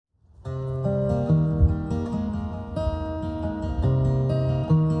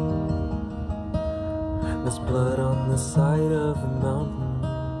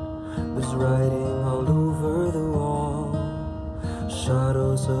There's writing all over the wall.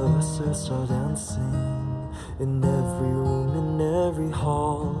 Shadows of us are still dancing in every room, in every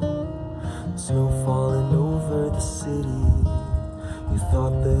hall. Snow falling over the city. You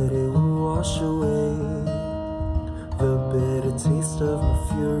thought that it would wash away the bitter taste of my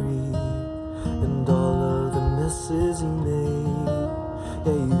fury and all of the messes you made.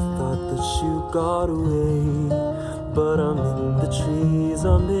 Yeah, you thought that you got away, but I'm in the trees,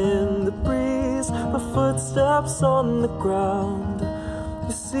 I'm in the breeze, my footsteps on the ground.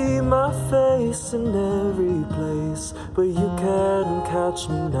 You see my face in every place, but you can't catch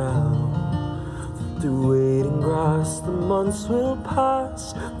me now. Through waiting grass, the months will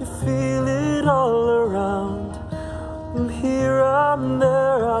pass. You feel it all around. I'm here, I'm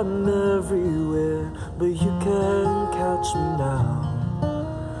there, I'm everywhere, but you can't catch me now.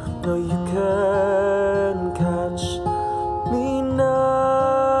 No, you can't catch me now.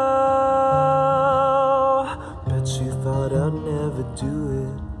 Bet you thought I'd never do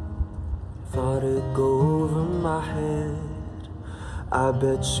it, thought it'd go over my head. I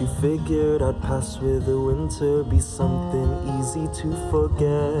bet you figured I'd pass with the winter, be something easy to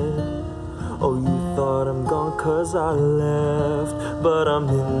forget. Oh, you thought I'm gone 'cause I left, but I'm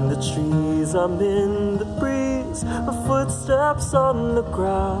in the trees, I'm in the breeze, my footsteps on the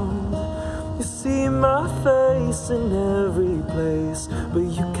ground. You see my face in every place, but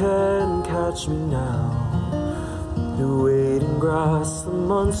you can't catch me now. The waiting grass, the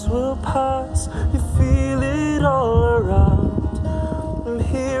months will pass, you feel it all around. I'm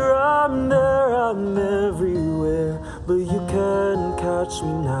here, I'm there, I'm everywhere, but you can't catch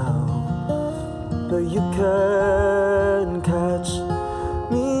me now. But you can't catch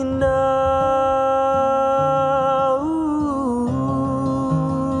me now. Ooh,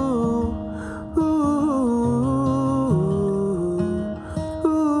 ooh,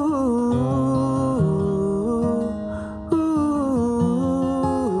 ooh, ooh.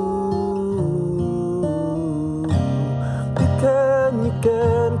 You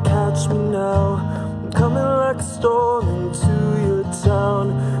can't catch me now. I'm coming like a storm into your town.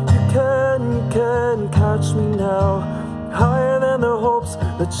 You can't catch me now. Higher than the hopes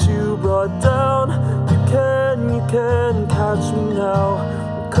that you brought down. You can't catch me now.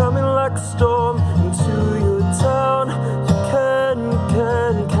 I'm coming like a storm into your town. You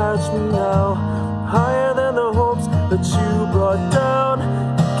can't catch me now. Higher than the hopes that you brought down.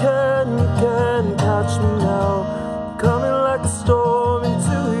 You can't catch me now. I'm coming like a storm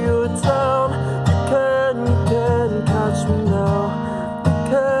into your town. You can't catch me now. You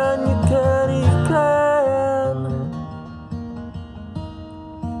can.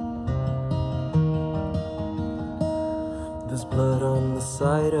 There's blood on the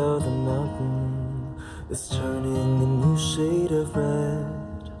side of the mountain. It's turning a new shade of red.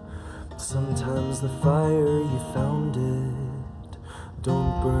 Sometimes the fire you found it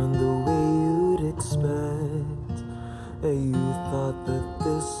don't burn the way you'd expect. Hey, you thought that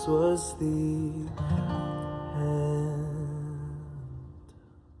this was the end.